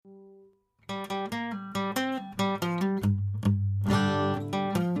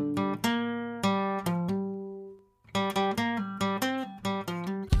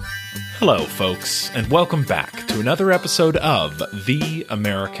Hello, folks, and welcome back to another episode of The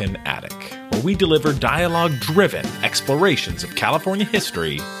American Attic, where we deliver dialogue-driven explorations of California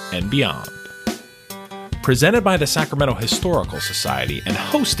history and beyond. Presented by the Sacramento Historical Society and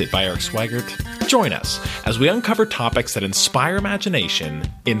hosted by Eric Swigert, join us as we uncover topics that inspire imagination,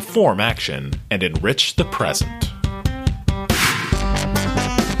 inform action, and enrich the present.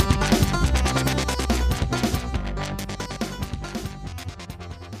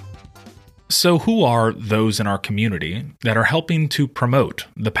 So who are those in our community that are helping to promote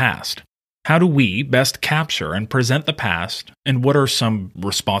the past? How do we best capture and present the past, and what are some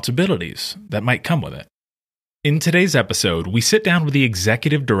responsibilities that might come with it? In today's episode, we sit down with the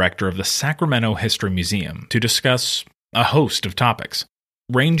executive director of the Sacramento History Museum to discuss a host of topics,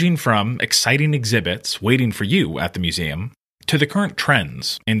 ranging from exciting exhibits waiting for you at the museum to the current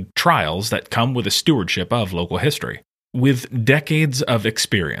trends and trials that come with the stewardship of local history. With decades of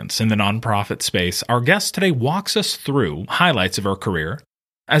experience in the nonprofit space, our guest today walks us through highlights of her career,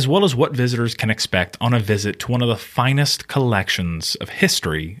 as well as what visitors can expect on a visit to one of the finest collections of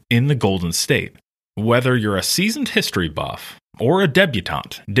history in the Golden State. Whether you're a seasoned history buff or a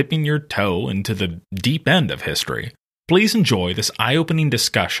debutante dipping your toe into the deep end of history, please enjoy this eye-opening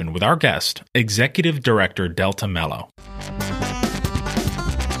discussion with our guest, Executive Director Delta Mello.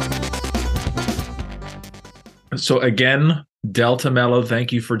 So again, Delta Mello,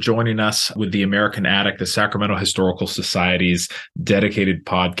 thank you for joining us with the American Attic, the Sacramento Historical Society's dedicated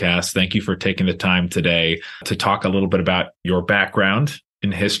podcast. Thank you for taking the time today to talk a little bit about your background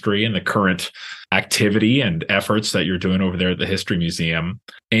in history and the current activity and efforts that you're doing over there at the History Museum.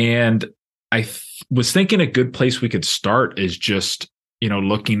 And I was thinking a good place we could start is just,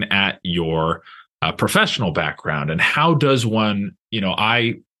 looking at your professional background and how does one,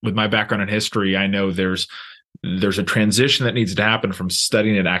 with my background in history, I know there's a transition that needs to happen from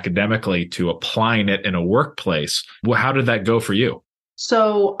studying it academically to applying it in a workplace. Well, how did that go for you?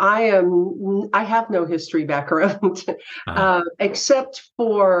 So I have no history background, except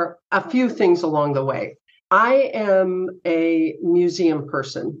for a few things along the way. I am a museum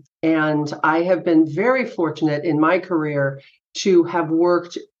person, and I have been very fortunate in my career to have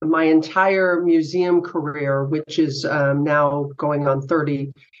worked my entire museum career, which is now going on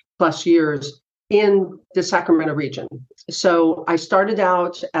 30 plus years, in the Sacramento region. So I started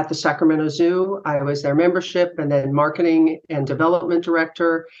out at the Sacramento Zoo. I was their membership and then marketing and development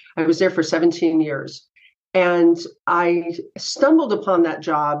director. I was there for 17 years. And I stumbled upon that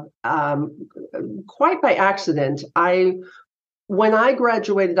job quite by accident. When I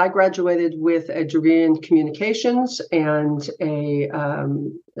graduated with a degree in communications and a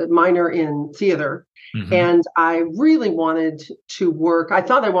minor in theater. Mm-hmm. And I really wanted to work. I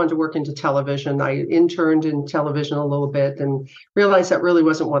thought I wanted to work into television. I interned in television a little bit and realized that really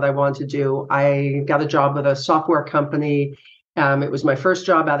wasn't what I wanted to do. I got a job with a software company. It was my first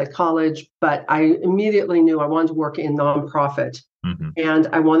job out of college, but I immediately knew I wanted to work in nonprofit. Mm-hmm. And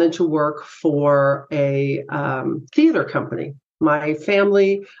I wanted to work for a theater company. My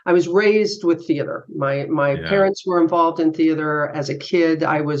family, I was raised with theater. My parents were involved in theater. As a kid,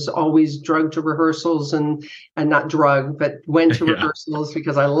 I was always drugged to rehearsals and not drugged, but went to rehearsals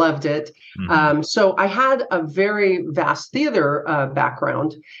because I loved it. Mm-hmm. So I had a very vast theater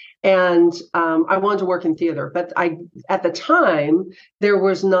background, and I wanted to work in theater. But at the time, there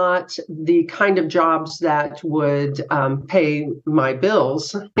was not the kind of jobs that would pay my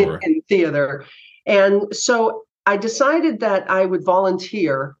bills in theater. And so I decided that I would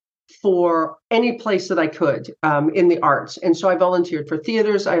volunteer for any place that I could in the arts. And so I volunteered for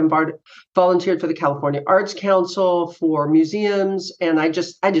theaters. I volunteered for the California Arts Council, for museums, and I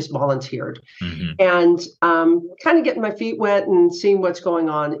just volunteered. Mm-hmm. And kind of getting my feet wet and seeing what's going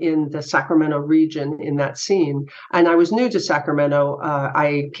on in the Sacramento region in that scene. And I was new to Sacramento.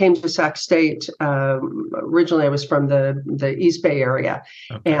 I came to Sac State. Originally, I was from the East Bay area.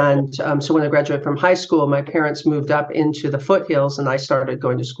 Okay. And so when I graduated from high school, my parents moved up into the foothills, and I started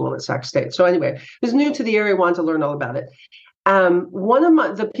going to school at Sac State. So anyway, I was new to the area, wanted to learn all about it. One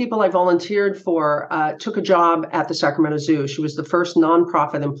of the people I volunteered for took a job at the Sacramento Zoo. She was the first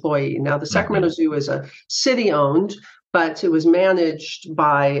nonprofit employee. Now, the Sacramento Zoo is a city-owned, but it was managed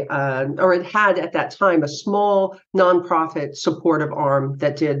by, or it had at that time, a small nonprofit supportive arm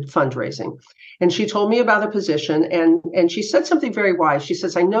that did fundraising. And she told me about a position, and she said something very wise. She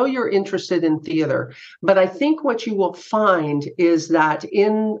says, I know you're interested in theater, but I think what you will find is that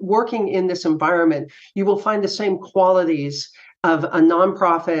in working in this environment, you will find the same qualities of a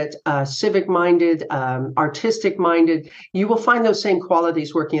nonprofit, civic-minded, artistic-minded. You will find those same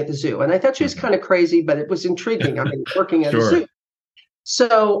qualities working at the zoo. And I thought she was kind of crazy, but it was intriguing. I mean, working at a zoo.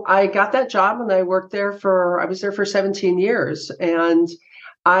 So I got that job and I was there for 17 years. And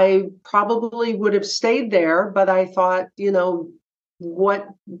I probably would have stayed there, but I thought,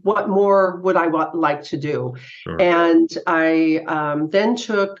 what more would I like to do? Sure. And I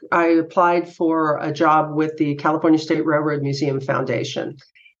applied for a job with the California State Railroad Museum Foundation.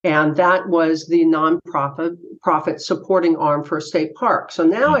 And that was the nonprofit profit supporting arm for a state park. So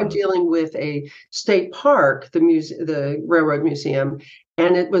now I'm Hmm. dealing with a state park, the Railroad Museum,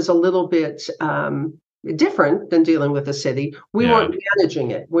 and it was a little bit different than dealing with the city. We Yeah. weren't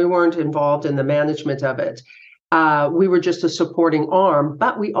managing it. We weren't involved in the management of it. We were just a supporting arm,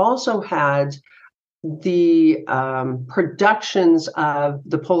 but we also had the productions of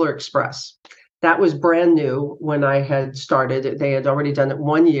the Polar Express. That was brand new when I had started. They had already done it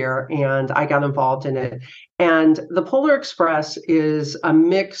 1 year, and I got involved in it. And the Polar Express is a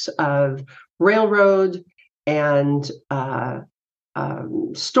mix of railroad and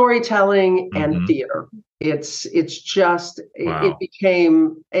storytelling and Hmm. theater. It's just it Wow.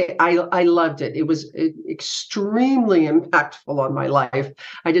 became I loved it. It was extremely impactful on my life.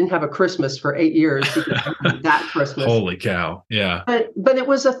 I didn't have a Christmas for 8 years because I had that Christmas. Holy cow. Yeah. But it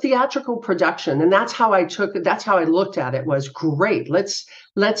was a theatrical production, and that's how I looked at it. Was great.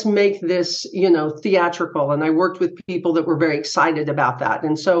 Let's make this theatrical. And I worked with people that were very excited about that,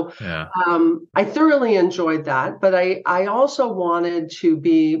 and so Yeah. I thoroughly enjoyed that. But I also wanted to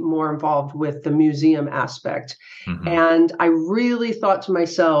be more involved with the museum aspect, Hmm. and I really thought to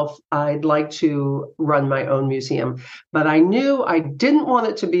myself, I'd like to run my own museum. But I knew I didn't want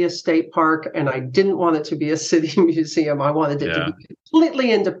it to be a state park and I didn't want it to be a city museum. I wanted it to be Yeah.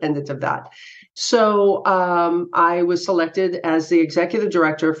 completely independent of that. So I was selected as the executive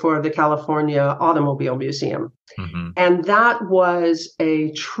director for the California Automobile Museum. Hmm. And that was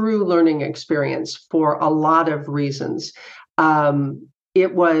a true learning experience for a lot of reasons.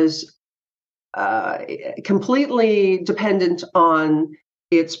 It was uh, completely dependent on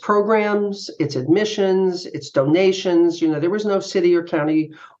its programs, its admissions, its donations. There was no city or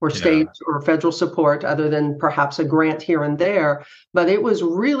county or state Yeah. or federal support other than perhaps a grant here and there. But it was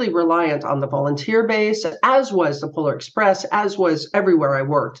really reliant on the volunteer base, as was the Polar Express, as was everywhere I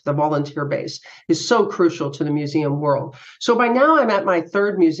worked. The volunteer base is so crucial to the museum world. So by now I'm at my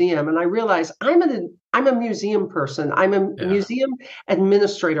third museum, and I realize I'm a museum person. I'm a Yeah. museum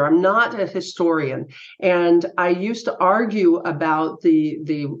administrator. I'm not a historian. And I used to argue about the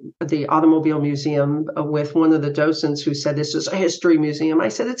automobile museum with one of the docents who said this is a history museum. I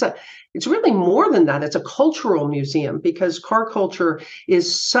said it's really more than that. It's a cultural museum because car culture is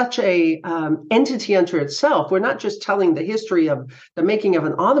such a entity unto itself. We're not just telling the history of the making of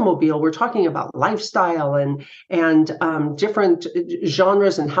an automobile. We're talking about lifestyle and different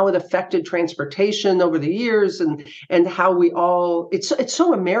genres and how it affected transportation over the years and how we all it's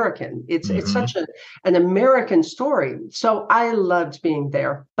so American. It's Hmm. such an American story. So I loved being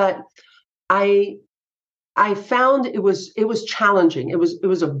there, but I I found it was challenging. It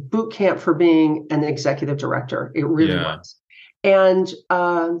was a boot camp for being an executive director. It really Yeah. was. And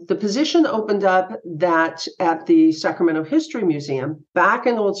the position opened up that at the Sacramento History Museum back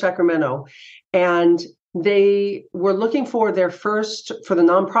in Old Sacramento, and they were looking for for the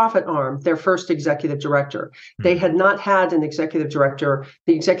nonprofit arm, their first executive director. They Hmm. had not had an executive director.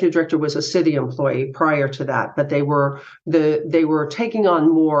 The executive director was a city employee prior to that, but they were taking on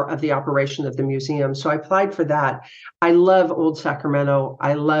more of the operation of the museum. So I applied for that. I love Old Sacramento.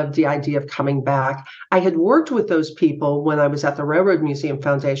 I love the idea of coming back. I had worked with those people when I was at the Railroad Museum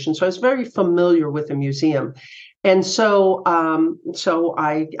Foundation, so I was very familiar with the museum. And so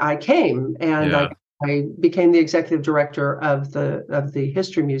I came and Yeah. I became the executive director of the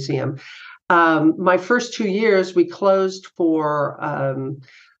History Museum. My first 2 years, we closed for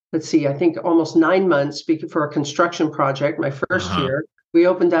let's see, I think almost 9 months for a construction project. My first Uh-huh. year, we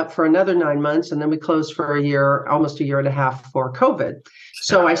opened up for another 9 months, and then we closed for a year, almost a year and a half for COVID.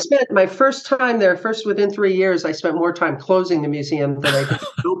 So Yeah. I spent my first time there, first within 3 years, I spent more time closing the museum than I did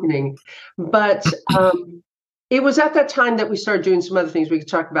opening. But it was at that time that we started doing some other things we could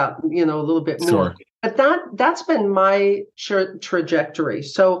talk about, a little bit more. Sure. But that's been my trajectory.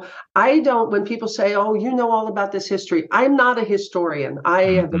 So I don't, when people say, oh, you know all about this history, I'm not a historian. I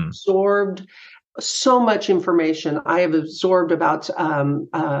have Hmm. absorbed so much information. I have absorbed about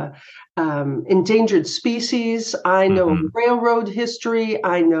endangered species. I know Hmm. railroad history.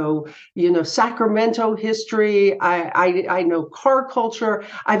 I know, Sacramento history. I know car culture.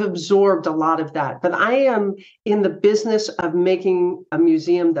 I've absorbed a lot of that. But I am in the business of making a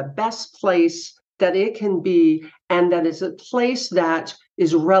museum the best place that it can be, and that is a place that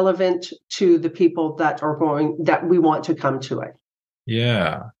is relevant to the people that we want to come to it.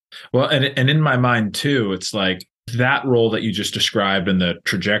 Yeah. Well, and in my mind too, it's like that role that you just described and the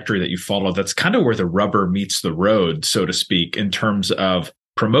trajectory that you followed, that's kind of where the rubber meets the road, so to speak, in terms of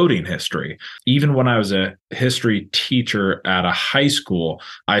promoting history. Even when I was a history teacher at a high school,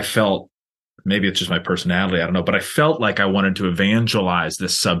 I felt, maybe it's just my personality, I don't know, but I felt like I wanted to evangelize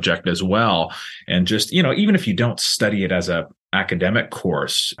this subject as well. And just, even if you don't study it as a academic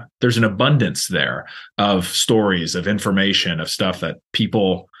course, there's an abundance there of stories, of information, of stuff that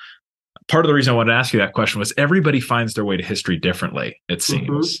people, part of the reason I wanted to ask you that question was everybody finds their way to history differently, it Mm-hmm.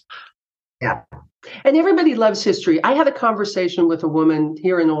 seems. Yeah. And everybody loves history. I had a conversation with a woman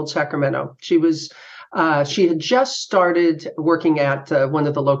here in Old Sacramento. She had just started working at one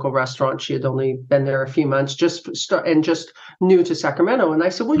of the local restaurants. She had only been there a few months, just new to Sacramento. And I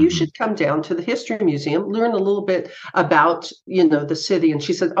said, "Well, you Mm-hmm. should come down to the History Museum, learn a little bit about, the city." And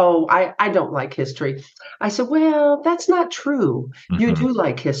she said, "Oh, I don't like history." I said, "Well, that's not true. You Mm-hmm. do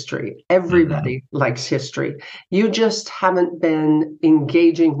like history. Mm-hmm. Everybody likes history. You just haven't been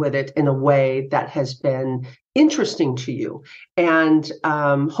engaging with it in a way that has been interesting to you, and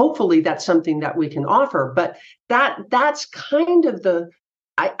hopefully that's something that we can offer." But that's kind of the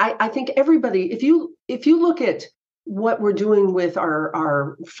I think everybody, if you look at what we're doing with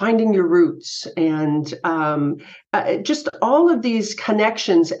our finding your roots, and just all of these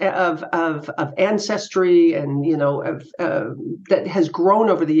connections of ancestry, and that has grown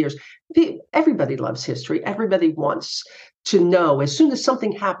over the years. Everybody loves history. Everybody wants to know. As soon as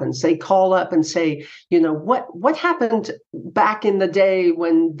something happens, they call up and say, what happened back in the day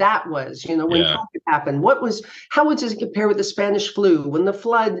when that was, when Yeah. COVID happened. How would it compare with the Spanish flu, when the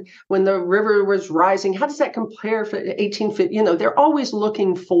flood, when the river was rising? How does that compare for 1850? They're always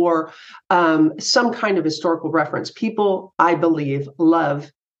looking for some kind of historical reference. People, I believe, love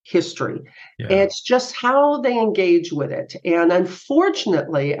history. Yeah. It's just how they engage with it. And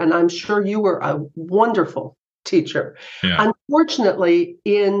unfortunately, and I'm sure you were a wonderful teacher, Yeah. unfortunately,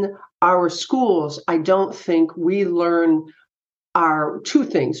 in our schools, I don't think we learn our two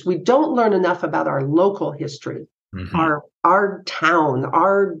things. We don't learn enough about our local history, Mm-hmm. our town,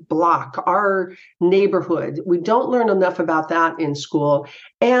 our block, our neighborhood. We don't learn enough about that in school,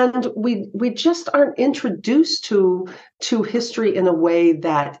 and we just aren't introduced to history in a way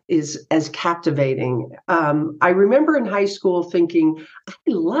that is as captivating. I remember in high school thinking, I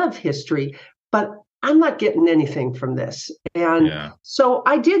love history, but I'm not getting anything from this. And Yeah. so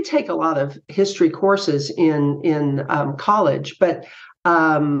I did take a lot of history courses in college, but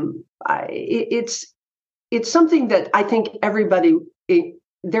it's something that I think everybody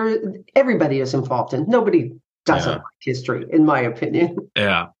is involved in. Nobody doesn't Yeah. like history, in my opinion.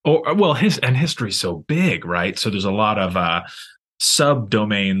 Yeah. Or well, history's so big, right? So there's a lot of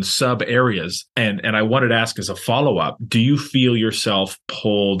subdomains, sub areas. And I wanted to ask as a follow-up, do you feel yourself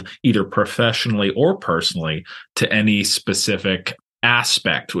pulled either professionally or personally to any specific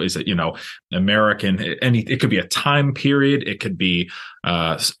aspect? Is it, American, it could be a time period, it could be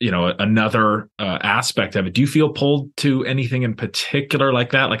another aspect of it. Do you feel pulled to anything in particular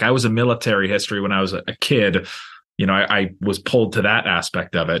like that? Like I was a military history when I was a kid. I was pulled to that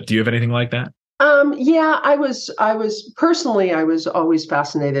aspect of it. Do you have anything like that? Yeah, I was always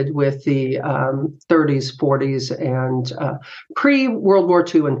fascinated with the 30s, 40s, and pre World War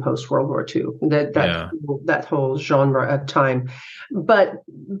II and post World War II. Yeah. That whole genre of time. But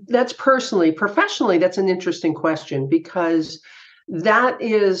that's personally. Professionally, that's an interesting question, because that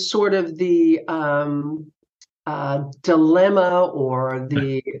is sort of the dilemma, or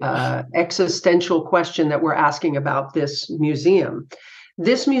the existential question that we're asking about this museum.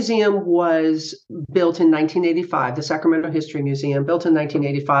 This museum was built in 1985, the Sacramento History Museum, built in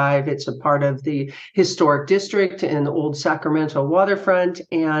 1985. It's a part of the historic district in Old Sacramento waterfront,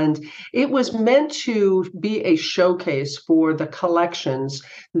 and it was meant to be a showcase for the collections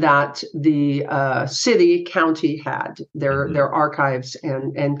that the city, county had, Mhm. their archives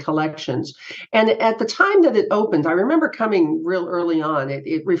and collections. And at the time that it opened, I remember coming real early on,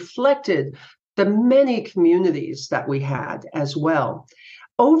 it reflected the many communities that we had as well.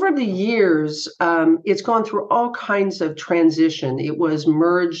 Over the years, it's gone through all kinds of transition. It was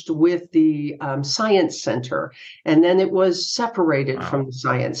merged with the Science Center, and then it was separated from Wow. the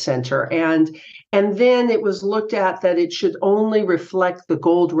Science Center, and then it was looked at that it should only reflect the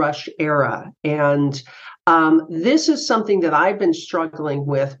Gold Rush era. And this is something that I've been struggling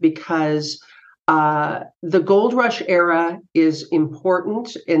with, because The gold rush era is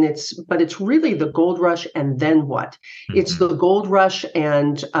important, but it's really the gold rush and then what? Mm-hmm. It's the gold rush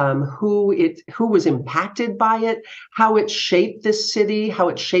and who was impacted by it, how it shaped this city, how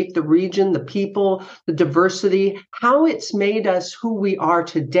it shaped the region, the people, the diversity, how it's made us who we are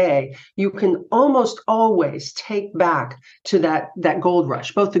today. You can almost always take back to that gold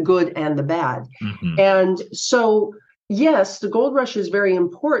rush, both the good and the bad. Mm-hmm. And so, yes, the gold rush is very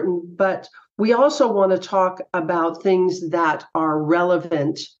important, but we also want to talk about things that are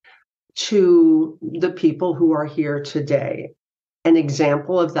relevant to the people who are here today. An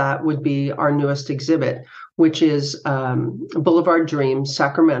example of that would be our newest exhibit, which is Boulevard Dreams,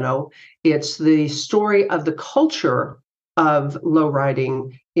 Sacramento. It's the story of the culture of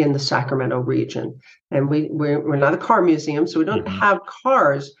lowriding in the Sacramento region. And we're not a car museum, so we don't have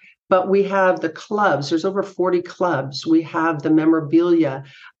cars, but we have the clubs. There's over 40 clubs. We have the memorabilia,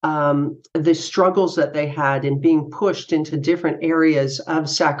 the struggles that they had in being pushed into different areas of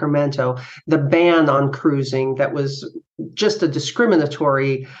Sacramento, the ban on cruising that was just a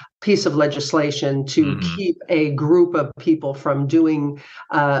discriminatory piece of legislation to keep a group of people from doing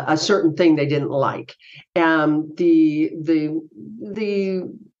a certain thing they didn't like. The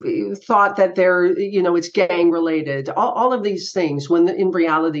thought that it's gang related, all of these things, when in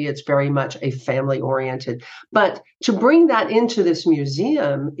reality, it's very much a family oriented. But to bring that into this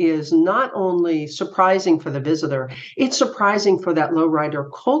museum is not only surprising for the visitor, it's surprising for that lowrider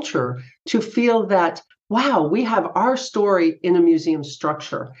culture to feel that, wow, we have our story in a museum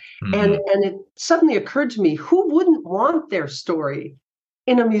structure. And it suddenly occurred to me, who wouldn't want their story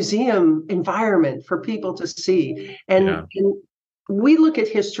in a museum environment for people to see? And we look at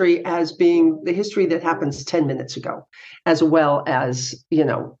history as being the history that happens 10 minutes ago, as well as,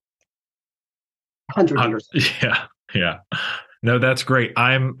 100 years ago. Yeah. No, that's great.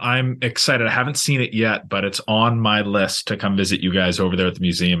 I'm excited. I haven't seen it yet, but it's on my list to come visit you guys over there at the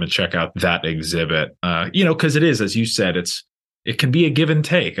museum and check out that exhibit. Because it is, as you said, it can be a give and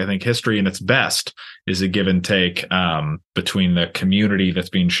take. I think history in its best is a give and take between the community that's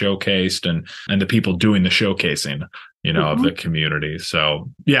being showcased and the people doing the showcasing, of the community. So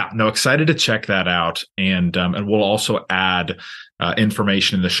excited to check that out. And we'll also add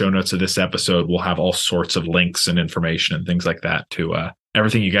information in the show notes of this episode. We'll have all sorts of links and information and things like that to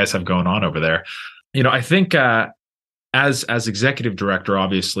everything you guys have going on over there. I think as executive director,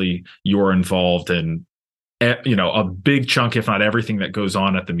 obviously you're involved in a big chunk, if not everything that goes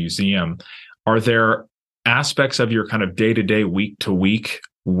on at the museum. Are there aspects of your kind of day-to-day, week-to-week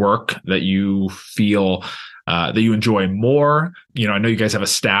work that you feel that you enjoy more? I know you guys have a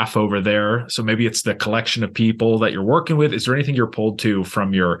staff over there, so maybe it's the collection of people that you're working with. Is there anything you're pulled to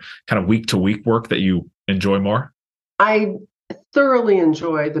from your kind of week-to-week work that you enjoy more? I thoroughly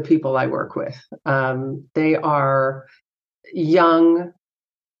enjoy the people I work with. They are young,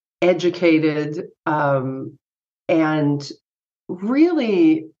 educated, and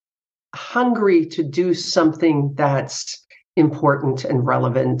really hungry to do something that's important and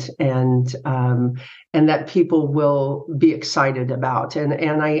relevant, and that people will be excited about.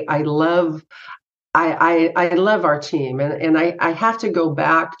 And I love our team, and I have to go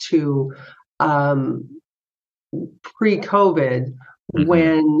back to pre-COVID.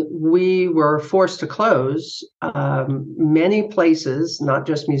 When we were forced to close, many places, not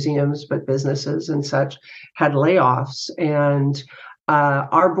just museums, but businesses and such, had layoffs. And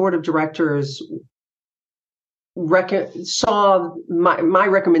our board of directors saw my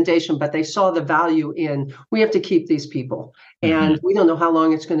recommendation, but they saw the value in, we have to keep these people. And we don't know how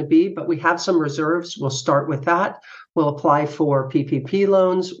long it's going to be, but we have some reserves. We'll start with that. We'll apply for PPP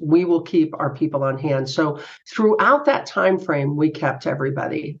loans. We will keep our people on hand. So throughout that time frame, we kept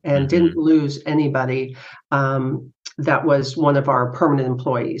everybody and didn't lose anybody that was one of our permanent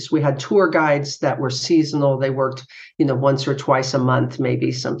employees. We had tour guides that were seasonal. They worked, once or twice a month,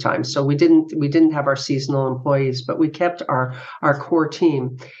 maybe sometimes. So we didn't have our seasonal employees, but we kept our core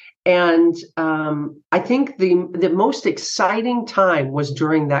team. And I think the most exciting time was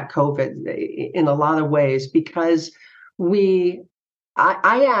during that COVID in a lot of ways, because I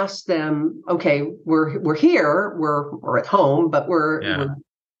asked them, okay, we're here, we're at home, but we're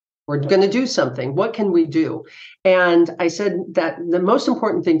going to do something. What can we do? And I said that the most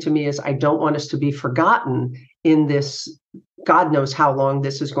important thing to me is I don't want us to be forgotten in this God knows how long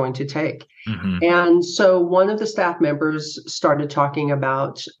this is going to take. Mm-hmm. And so one of the staff members started talking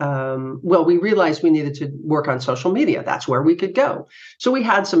about, we realized we needed to work on social media. That's where we could go. So we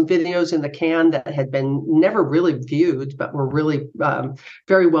had some videos in the can that had been never really viewed, but were really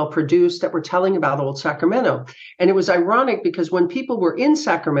very well produced, that were telling about old Sacramento. And it was ironic because when people were in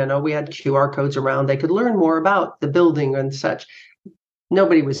Sacramento, we had QR codes around. They could learn more about the building and such.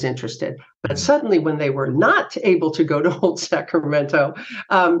 Nobody was interested. But suddenly, when they were not able to go to Old Sacramento,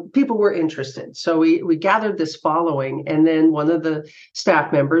 people were interested. So we gathered this following. And then one of the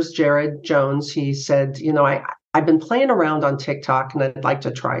staff members, Jared Jones, he said, I've been playing around on TikTok and I'd like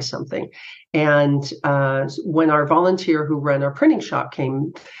to try something. And when our volunteer who ran our printing shop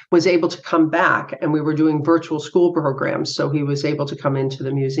was able to come back, and we were doing virtual school programs, so he was able to come into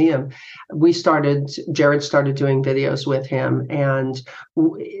the museum, Jared started doing videos with him, and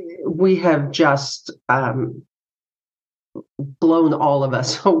we have just blown all of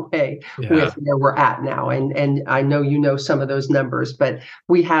us away with where we're at now. And I know some of those numbers, but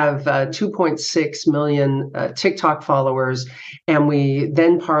we have 2.6 million TikTok followers, and we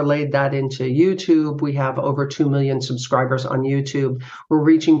then parlayed that into YouTube. We have over 2 million subscribers on YouTube. We're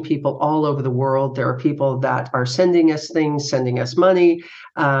reaching people all over the world. There are people that are sending us things, sending us money.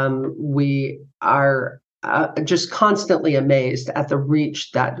 We are just constantly amazed at the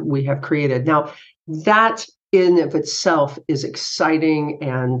reach that we have created. Now, that in of itself is exciting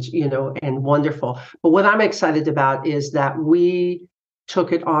and wonderful. But what I'm excited about is that we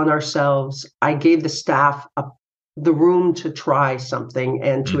took it on ourselves. I gave the staff the room to try something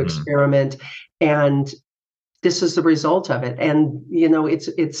and to experiment, and this is the result of it. And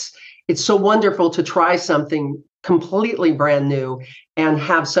it's so wonderful to try something completely brand new and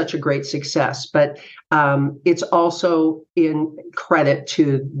have such a great success. But it's also in credit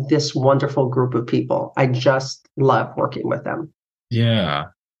to this wonderful group of people. I just love working with them. Yeah.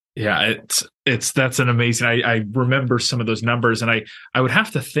 That's an amazing. I remember some of those numbers, and I would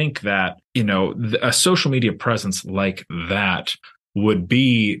have to think that, a social media presence like that would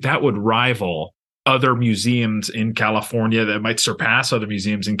rival other museums in California, that might surpass other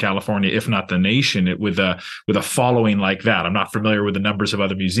museums in California, if not the nation, with a following like that. I'm not familiar with the numbers of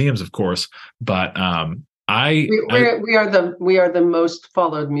other museums, of course, but we are the most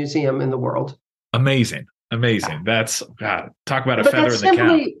followed museum in the world. Amazing. That's talk about a feather in the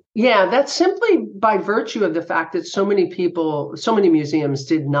cap. Yeah, that's simply by virtue of the fact that so many museums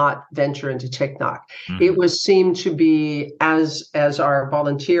did not venture into TikTok. It seemed to be as our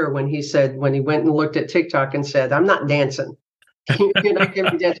volunteer, when he went and looked at TikTok and said, "I'm not dancing." You're not going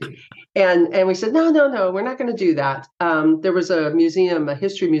to be dancing. And we said, no, we're not going to do that. There was a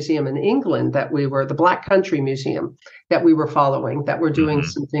history museum in England the Black Country Museum, that we were following, that were doing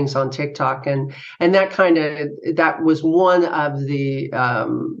some things on TikTok. And that was one of the,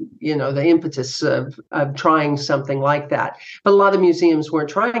 the impetus of trying something like that. But a lot of museums weren't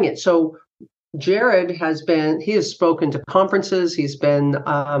trying it. So Jared has spoken to conferences. He's been,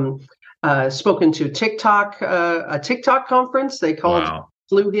 spoken to TikTok, a TikTok conference. They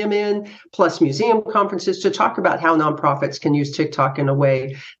flew him in, plus museum conferences, to talk about how nonprofits can use TikTok in a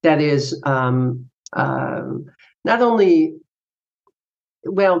way that is not only,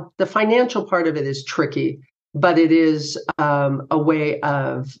 the financial part of it is tricky, but it is a way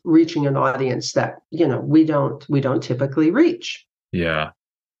of reaching an audience that we don't typically reach. Yeah.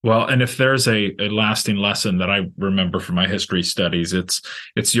 Well, and if there's a lasting lesson that I remember from my history studies, it's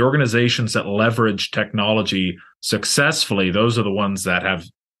the organizations that leverage technology successfully. Those are the ones that have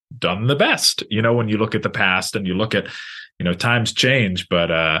done the best. When you look at the past and you look at, times change,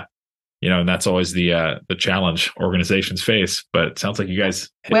 but and that's always the challenge organizations face. But it sounds like you guys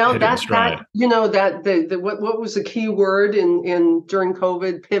hit it in stride. What was the key word in during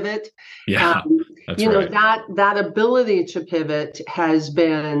COVID? Pivot. Yeah. That's right. That ability to pivot has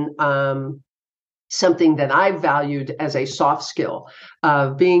been something that I've valued as a soft skill,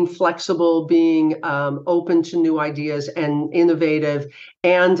 of being flexible, being open to new ideas and innovative,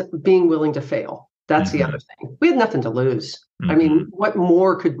 and being willing to fail. That's the other thing. We had nothing to lose. I mean, what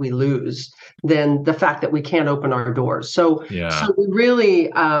more could we lose than the fact that we can't open our doors? So we really,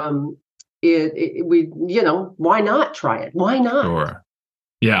 why not try it? Why not? Sure.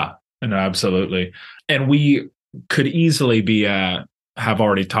 Yeah. No, absolutely. And we could easily have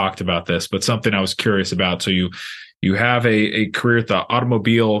already talked about this, but something I was curious about. So you have a career at the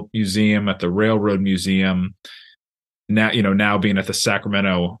Automobile Museum, at the Railroad Museum, now being at the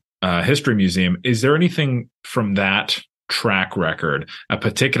Sacramento History Museum. Is there anything from that track record, a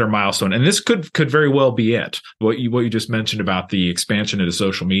particular milestone? And this could very well be it, what you just mentioned about the expansion into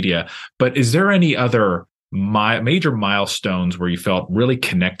social media. But is there any other major milestones where you felt really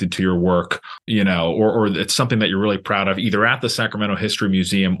connected to your work, or it's something that you're really proud of, either at the Sacramento History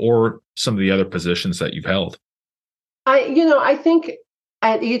Museum or some of the other positions that you've held? I think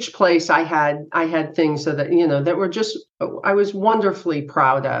at each place I had things that were just, I was wonderfully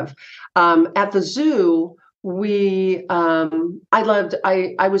proud of. At the zoo, I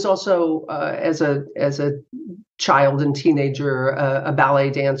was also, as a child and teenager, a ballet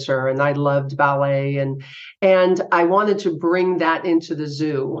dancer, and I loved ballet, and I wanted to bring that into the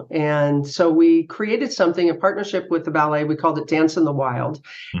zoo. And so we created something in partnership with the ballet. We called it Dance in the Wild.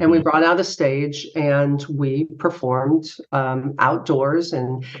 And we brought out a stage and we performed outdoors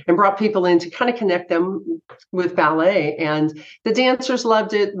and brought people in to kind of connect them with ballet. And the dancers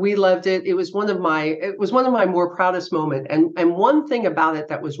loved it. We loved it. It was one of my more proudest moments. And one thing about it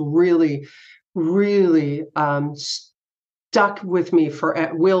that was really, really stuck with me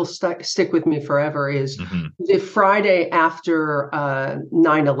stick with me forever is the Friday after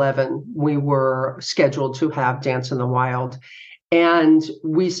 9/11, we were scheduled to have Dance in the Wild. And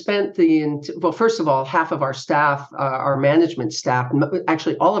we spent first of all, half of our staff, our management staff,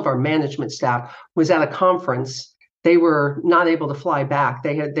 actually all of our management staff was at a conference. They were not able to fly back.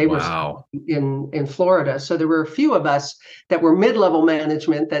 They Wow. were in Florida. So there were a few of us that were mid-level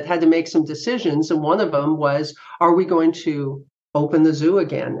management that had to make some decisions. And one of them was, are we going to open the zoo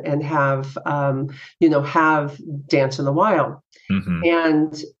again and have Dance in the Wild?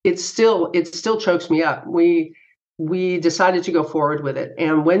 And it still chokes me up. We decided to go forward with it.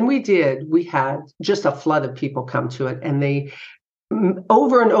 And when we did, we had just a flood of people come to it. And they,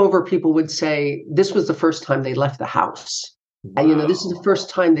 over and over, people would say this was the first time they left the house. Wow. And, this is the first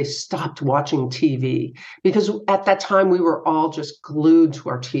time they stopped watching TV, because at that time we were all just glued to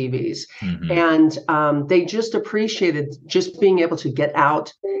our TVs. And they just appreciated just being able to get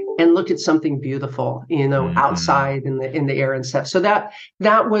out and look at something beautiful, outside in the air and stuff. So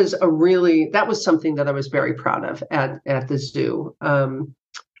that was something that I was very proud of at the zoo.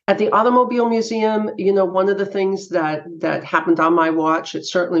 At the Automobile Museum, one of the things that happened on my watch, it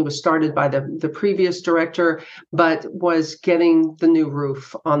certainly was started by the previous director, but was getting the new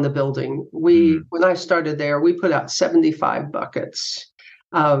roof on the building. When I started there, we put out 75 buckets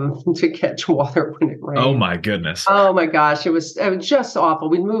to catch water when it rained. Oh my goodness. Oh my gosh. It was just awful.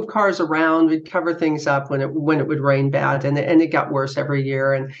 We'd move cars around, we'd cover things up when it would rain bad, and it got worse every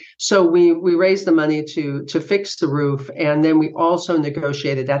year. And so we raised the money to fix the roof. And then we also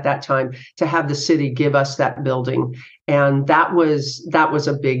negotiated at that time to have the city give us that building. And that was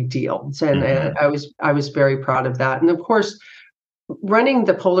a big deal. And I was very proud of that. And of course, running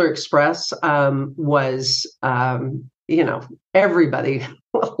the Polar Express was, everybody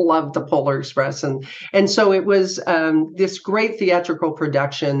loved the Polar Express. And so it was this great theatrical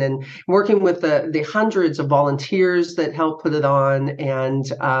production, and working with the hundreds of volunteers that helped put it on,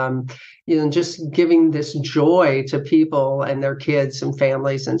 and, just giving this joy to people and their kids and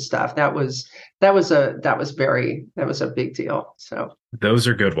families and stuff. That was a big deal. So those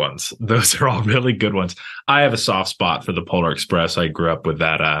are good ones. Those are all really good ones. I have a soft spot for the Polar Express. I grew up with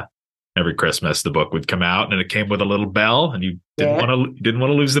that. Every Christmas, the book would come out, and it came with a little bell, and you didn't want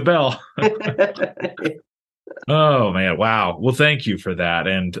to lose the bell. Oh man, wow. Well, thank you for that.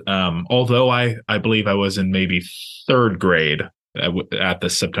 And although I believe I was in maybe third grade at the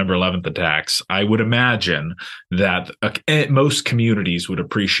September 11th attacks, I would imagine that most communities would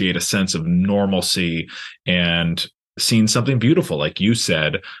appreciate a sense of normalcy and seeing something beautiful, like you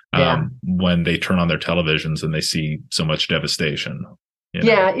said, when they turn on their televisions and they see so much devastation.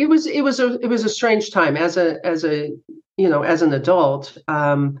 Yeah, it was a strange time as an adult.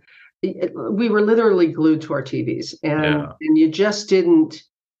 We were literally glued to our TVs, and you just didn't.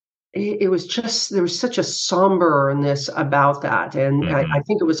 It was just, there was such a somberness about that, and I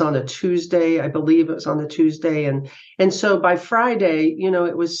think it was on a Tuesday. I believe it was on a Tuesday, and so by Friday,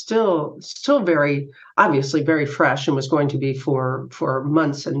 it was still very obviously very fresh, and was going to be for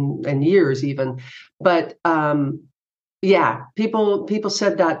months and years even, but. Yeah, people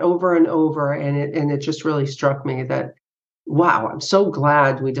said that over and over, and it just really struck me that, wow, I'm so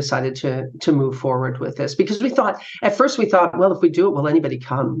glad we decided to move forward with this, because at first we thought, well, if we do it, will anybody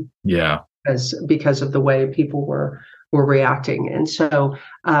come? Yeah, because of the way people were reacting, and so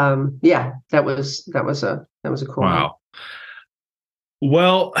that was a cool. Wow. One.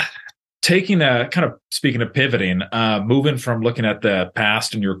 Well, taking a kind of speaking of pivoting, moving from looking at the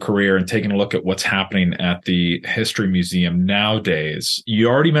past in your career and taking a look at what's happening at the History Museum nowadays. You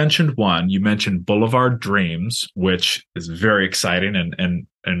already mentioned one. You mentioned Boulevard Dreams, which is very exciting and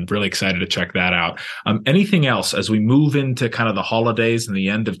really excited to check that out. Anything else as we move into kind of the holidays and the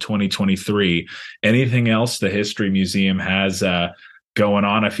end of 2023? Anything else the History Museum has going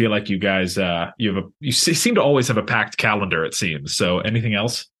on? I feel like you guys you seem to always have a packed calendar, it seems. So anything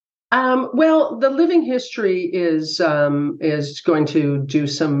else? Well, the Living History is going to do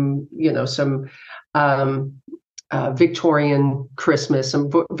some Victorian Christmas, some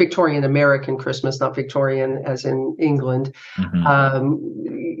Victorian American Christmas, not Victorian as in England.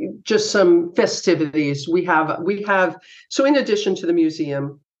 Just some festivities. We have. So in addition to the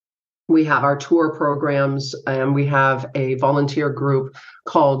museum, we have our tour programs, and we have a volunteer group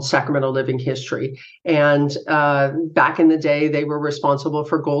called Sacramento Living History. And back in the day, they were responsible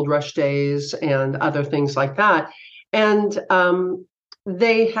for Gold Rush days and other things like that. And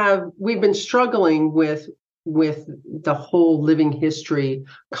we've been struggling with the whole living history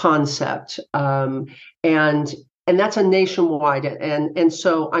concept, and that's a nationwide. And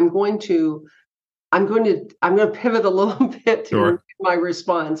so I'm going to pivot a little bit in my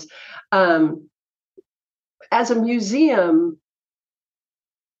response. As a museum,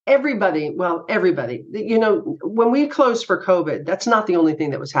 everybody, when we closed for COVID, that's not the only thing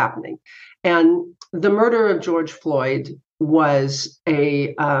that was happening. And the murder of George Floyd was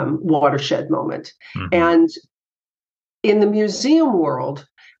a watershed moment. And in the museum world,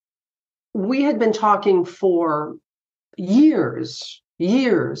 we had been talking for years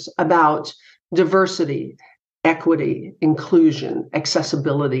about diversity, equity, inclusion,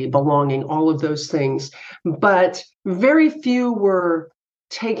 accessibility, belonging, all of those things. But very few were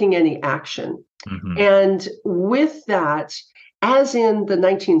taking any action. And with that, as in the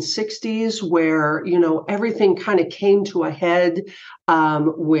 1960s, where everything kind of came to a head,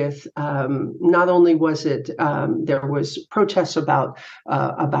 with not only was it there was protests about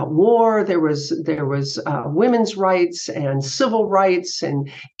war, there was women's rights and civil rights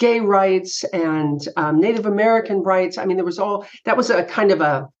and gay rights and Native American rights. I mean, that was a kind of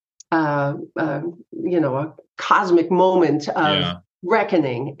a cosmic moment of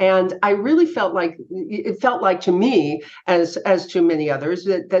reckoning. And I really felt like to me, as to many others,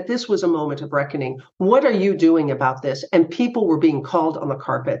 that this was a moment of reckoning. What are you doing about this? And people were being called on the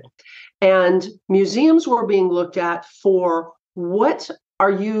carpet, and museums were being looked at for what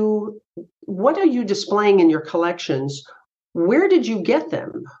are you displaying in your collections? Where did you get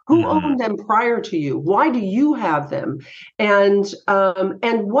them? Who owned them prior to you? Why do you have them? And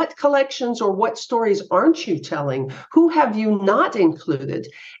what collections or what stories aren't you telling? Who have you not included?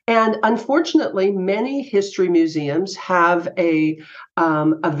 And unfortunately, many history museums have a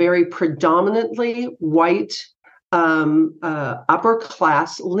very predominantly white, upper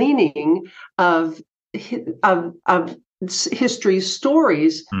class leaning of history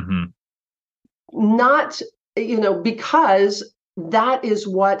stories, not because that is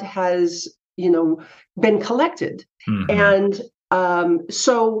what has, been collected. And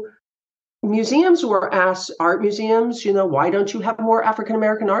so museums were asked, art museums, why don't you have more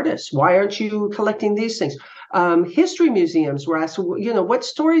African-American artists? Why aren't you collecting these things? History museums were asked, what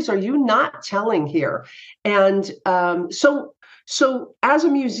stories are you not telling here? And so as a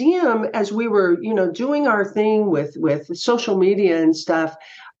museum, as we were, doing our thing with social media and stuff,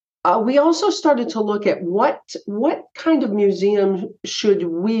 we also started to look at what kind of museum should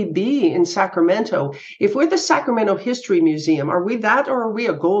we be in Sacramento? If we're the Sacramento History Museum, are we that, or are we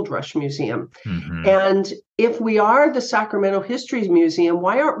a Gold Rush museum? And if we are the Sacramento History Museum,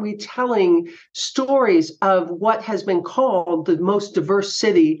 why aren't we telling stories of what has been called the most diverse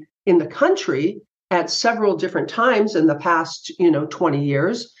city in the country at several different times in the past, 20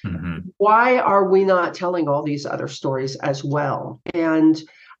 years? Why are we not telling all these other stories as well? And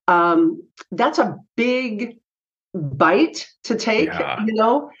that's a big bite to take,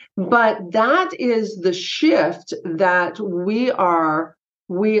 but that is the shift that we are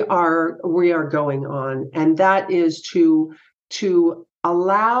going on. And that is to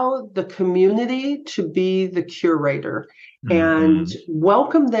allow the community to be the curator and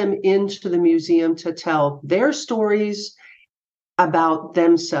welcome them into the museum to tell their stories about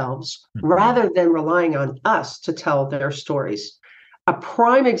themselves rather than relying on us to tell their stories. A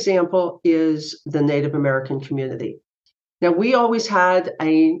prime example is the Native American community. Now, we always had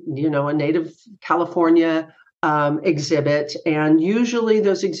a Native California exhibit, and usually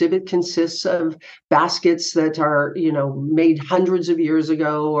those exhibit consists of baskets that are made hundreds of years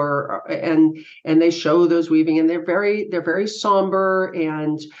ago, and they show those weaving, and they're very somber,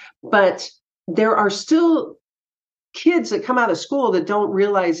 but there are still kids that come out of school that don't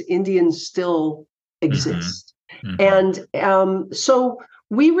realize Indians still exist. And so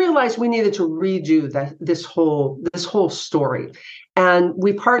we realized we needed to redo this whole story. And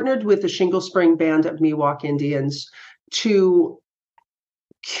we partnered with the Shingle Spring Band of Miwok Indians to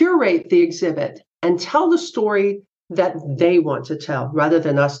curate the exhibit and tell the story that they want to tell rather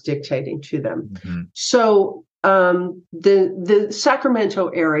than us dictating to them. So the Sacramento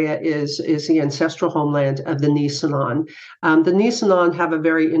area is the ancestral homeland of the Nisenan. The Nisenan have a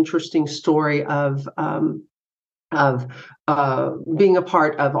very interesting story of being a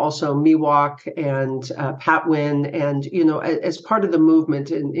part of also Miwok and Patwin, and as part of the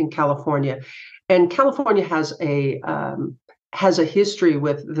movement in California. And California has a history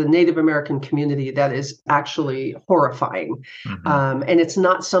with the Native American community that is actually horrifying. And it's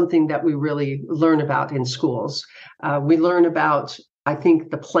not something that we really learn about in schools. We learn about, I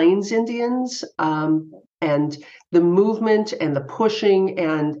think, the Plains Indians, and the movement and the pushing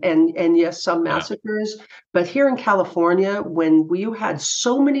and yes, some massacres. But here in California, when you had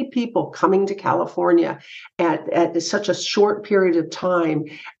so many people coming to California at such a short period of time,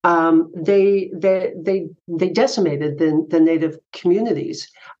 they decimated the Native communities,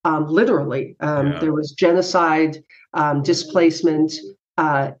 literally. There was genocide, displacement,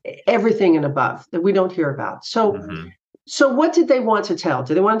 everything and above that we don't hear about. So what did they want to tell?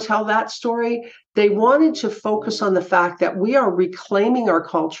 Did they want to tell that story? They wanted to focus on the fact that we are reclaiming our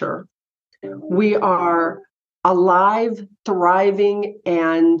culture. We are alive, thriving,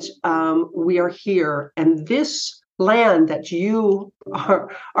 and we are here. And this land that you are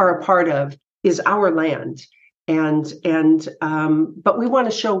a part of is our land. But we want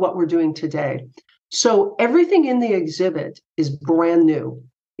to show what we're doing today. So everything in the exhibit is brand new.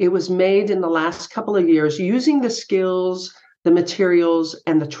 It was made in the last couple of years using the skills, the materials,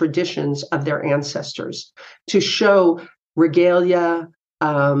 and the traditions of their ancestors to show regalia,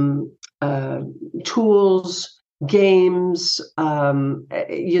 tools, games,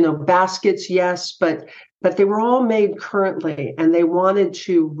 baskets, yes, but they were all made currently, and they wanted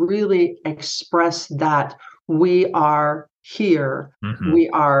to really express that we are here, we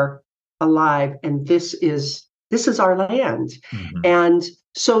are alive, and this is our land. And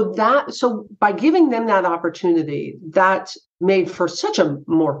so by giving them that opportunity, that made for such a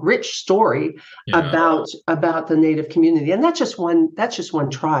more rich story about the Native community. And that's just one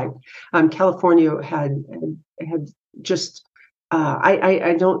tribe. California had just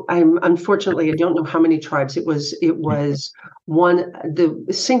unfortunately I don't know how many tribes. It was the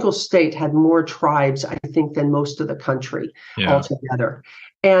single state had more tribes, I think, than most of the country altogether.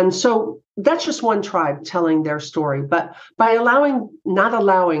 And so that's just one tribe telling their story. But by not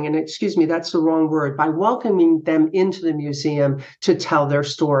allowing, and excuse me, that's the wrong word, by welcoming them into the museum to tell their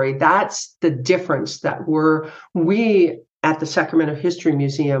story, that's the difference that we at the Sacramento History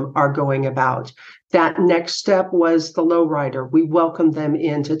Museum are going about. That next step was the lowrider. We welcomed them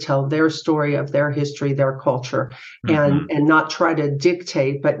in to tell their story of their history, their culture, and not try to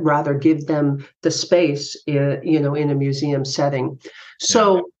dictate, but rather give them the space, in a museum setting.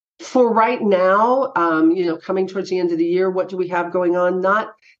 So for right now, coming towards the end of the year, what do we have going on?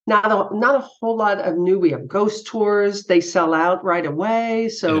 Not a whole lot of new. We have ghost tours. They sell out right away.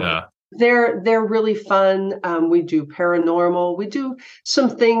 So they're really fun. We do paranormal. We do some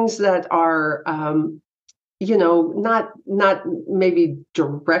things that are, not maybe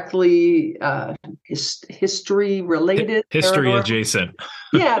directly history related. History adjacent.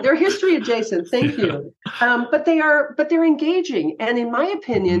 Yeah, they're history adjacent. Thank you. But they're engaging. And in my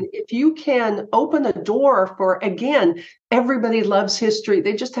opinion, if you can open a door for, again, everybody loves history.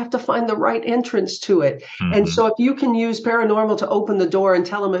 They just have to find the right entrance to it. And so if you can use paranormal to open the door and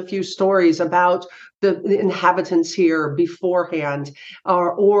tell them a few stories about the inhabitants here beforehand,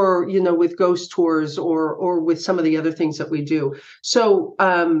 or with ghost tours, or with some of the other things that we do. So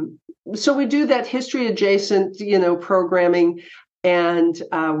we do that history adjacent, programming. And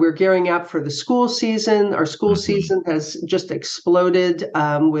we're gearing up for the school season. Our school season has just exploded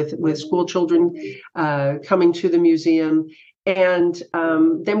with school children coming to the museum. And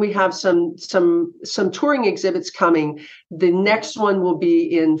then we have some touring exhibits coming. The next one will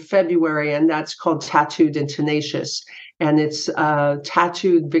be in February, and that's called Tattooed and Tenacious. And it's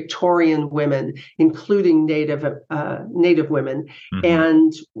tattooed Victorian women, including Native women,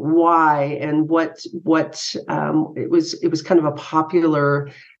 and why and what it was kind of a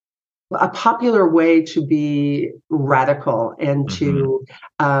popular a popular way to be radical and to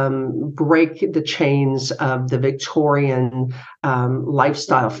break the chains of the Victorian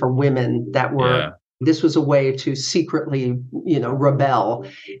lifestyle for women that were. This was a way to secretly, rebel.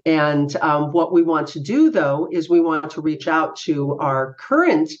 And what we want to do, though, is we want to reach out to our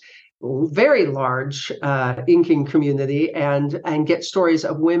current very large inking community and get stories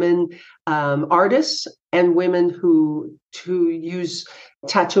of women artists and women who use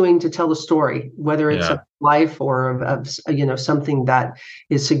tattooing to tell a story, whether it's of life or of something that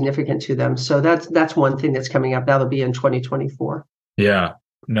is significant to them. So that's one thing that's coming up. That'll be in 2024. Yeah.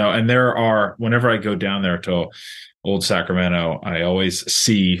 No, and there are, whenever I go down there to Old Sacramento, I always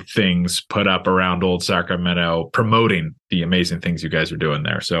see things put up around Old Sacramento promoting the amazing things you guys are doing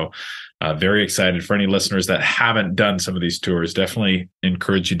there. So very excited. For any listeners that haven't done some of these tours, definitely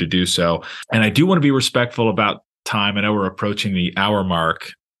encourage you to do so. And I do want to be respectful about time. I know we're approaching the hour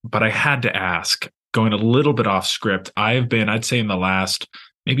mark, but I had to ask, going a little bit off script, I'd say in the last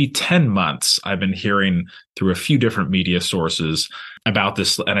maybe 10 months, I've been hearing through a few different media sources about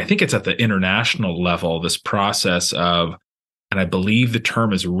this, and I think it's at the international level, this process of, and I believe the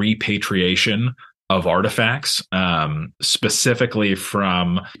term is repatriation of artifacts, specifically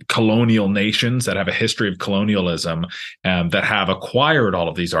from colonial nations that have a history of colonialism, that have acquired all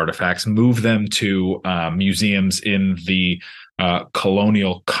of these artifacts, move them to museums in the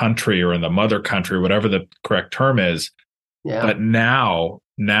colonial country or in the mother country, or whatever the correct term is. Yeah. But now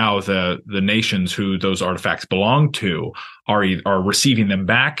the nations who those artifacts belong to are receiving them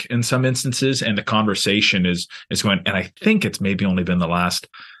back in some instances, and the conversation is going. And I think it's maybe only been the last.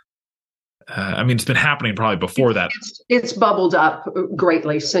 It's been happening probably before that. It's bubbled up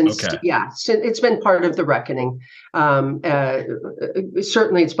greatly since. Okay. Yeah, it's been part of the reckoning.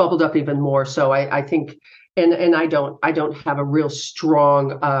 Certainly, it's bubbled up even more. So I think. And I don't have a real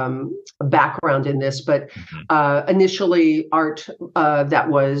strong background in this, but initially art that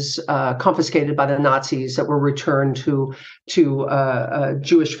was confiscated by the Nazis that were returned to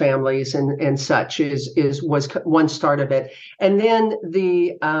Jewish families and such was one start of it, and then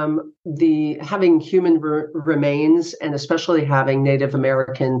the having human remains, and especially having Native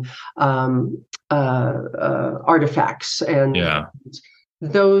American artifacts, and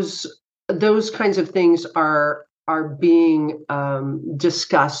those kinds of things are being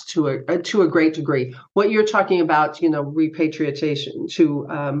discussed to a great degree. What you're talking about, repatriation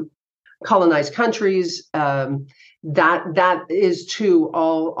to colonized countries, that is too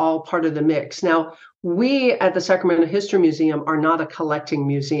all part of the mix. Now, we at the Sacramento History Museum are not a collecting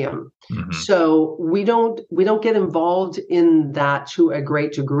museum, so we don't get involved in that to a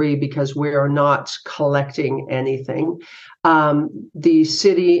great degree because we are not collecting anything. The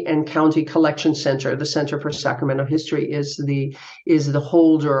City and County Collection Center, the Center for Sacramento History, is the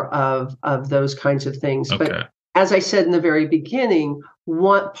holder of those kinds of things. Okay. But as I said in the very beginning,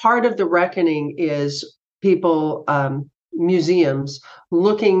 one part of the reckoning is people, museums,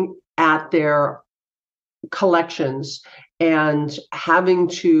 looking at their collections and having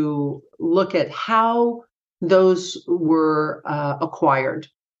to look at how those were acquired.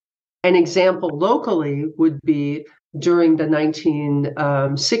 An example locally would be during the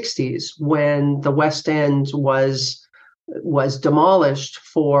 1960s when the West End was demolished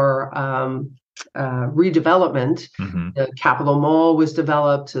for redevelopment. The Capitol Mall was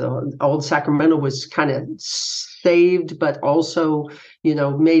developed. Old Sacramento was kind of saved, but also,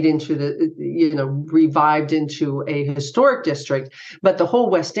 made into revived into a historic district. But the whole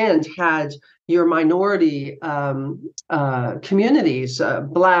West End had your minority communities,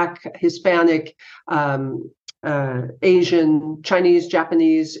 Black, Hispanic, Asian, Chinese,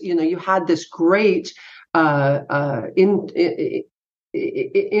 Japanese. You had this great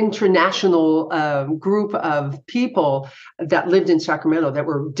international group of people that lived in Sacramento that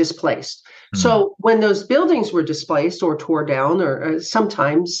were displaced. So when those buildings were displaced or tore down, or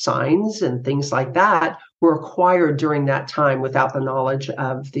sometimes signs and things like that were acquired during that time without the knowledge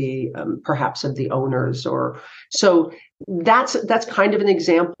of the perhaps of the owners, or so that's kind of an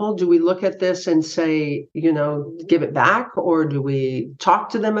example. Do we look at this and say, give it back, or do we talk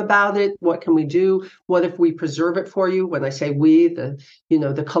to them about it? What can we do? What if we preserve it for you? When I say we,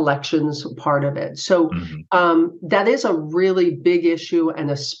 the collections part of it. So that is a really big issue,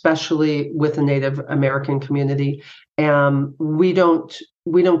 and especially with the Native American community. We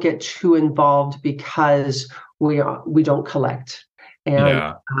don't get too involved because we don't collect,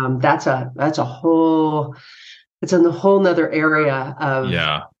 and that's a whole. It's in a whole nother area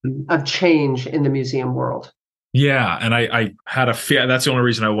of change in the museum world. Yeah, and I had a that's the only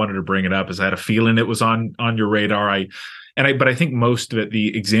reason I wanted to bring it up, is I had a feeling it was on your radar. But I think most of it,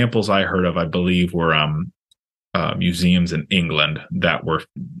 the examples I heard of, I believe, were museums in England that were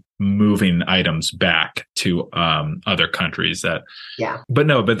moving items back to other countries. But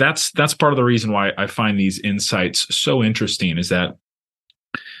that's part of the reason why I find these insights so interesting, is that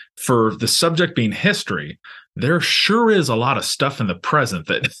for the subject being history, there sure is a lot of stuff in the present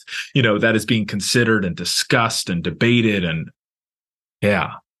that, that is being considered and discussed and debated, and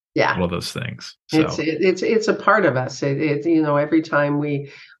all of those things. So It's a part of us. Every time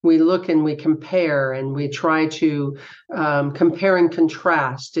we look and we compare and we try to compare and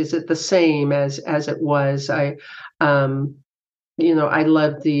contrast. Is it the same as it was? I love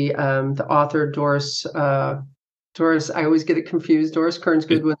the author Doris, I always get it confused. Doris Kearns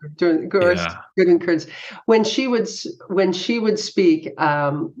Goodwin, Goodwin Kearns, when she would speak when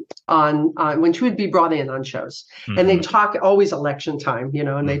she would be brought in on shows, and they talk always election time,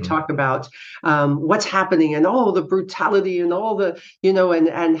 and they talk about what's happening and all the brutality and all the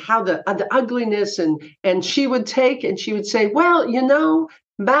and how the ugliness, and she would say, well,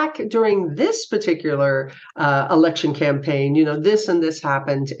 back during this particular election campaign, this and this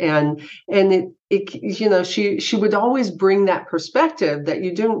happened, and she would always bring that perspective that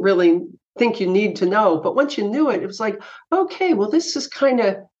you didn't really think you need to know, but once you knew it, it was like, okay, well, this is kind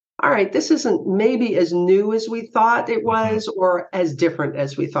of all right. This isn't maybe as new as we thought it was, or as different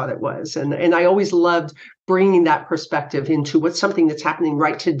as we thought it was, and I always loved bringing that perspective into what's something that's happening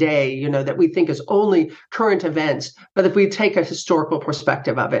right today, that we think is only current events. But if we take a historical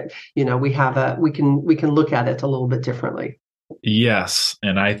perspective of it, we can look at it a little bit differently. Yes.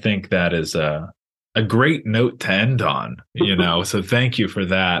 And I think that is a great note to end on, so thank you for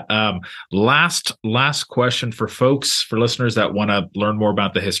that. Last question for listeners that want to learn more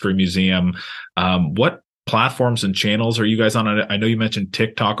about the History Museum. What platforms and channels are you guys on? I know you mentioned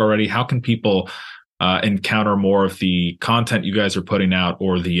TikTok already. How can people encounter more of the content you guys are putting out,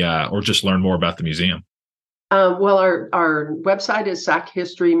 or just learn more about the museum? Well, our website is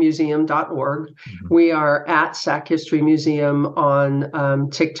sachistorymuseum.org. We are at Sac History Museum on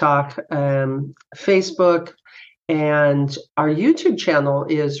TikTok, Facebook, and our YouTube channel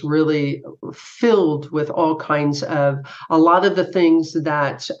is really filled with all kinds of a lot of the things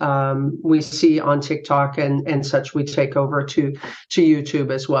that we see on TikTok and such. We take over to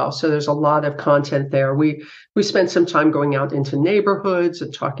YouTube as well. So there's a lot of content there. We spent some time going out into neighborhoods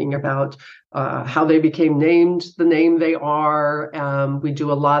and talking about how they became named the name they are. We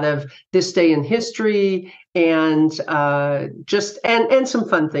do a lot of this day in history and and some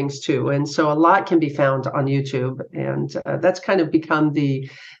fun things too. And so a lot can be found on YouTube, and that's kind of become the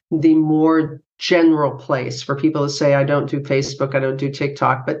more general place for people to say, I don't do Facebook, I don't do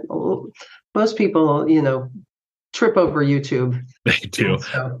TikTok, but most people, trip over YouTube. They do.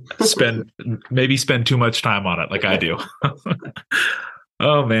 Spend too much time on it, like I do.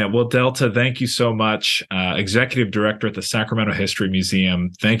 Oh, man. Well, Delta, thank you so much. Executive Director at the Sacramento History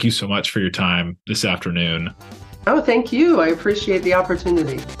Museum. Thank you so much for your time this afternoon. Oh, thank you. I appreciate the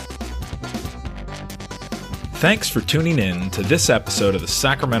opportunity. Thanks for tuning in to this episode of the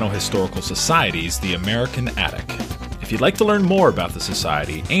Sacramento Historical Society's The American Attic. If you'd like to learn more about the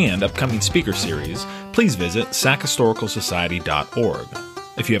Society and upcoming speaker series, please visit sachistoricalsociety.org.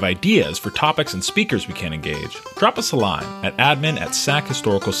 If you have ideas for topics and speakers we can engage, drop us a line at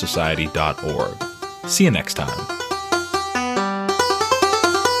admin@sachistoricalsociety.org. See you next time.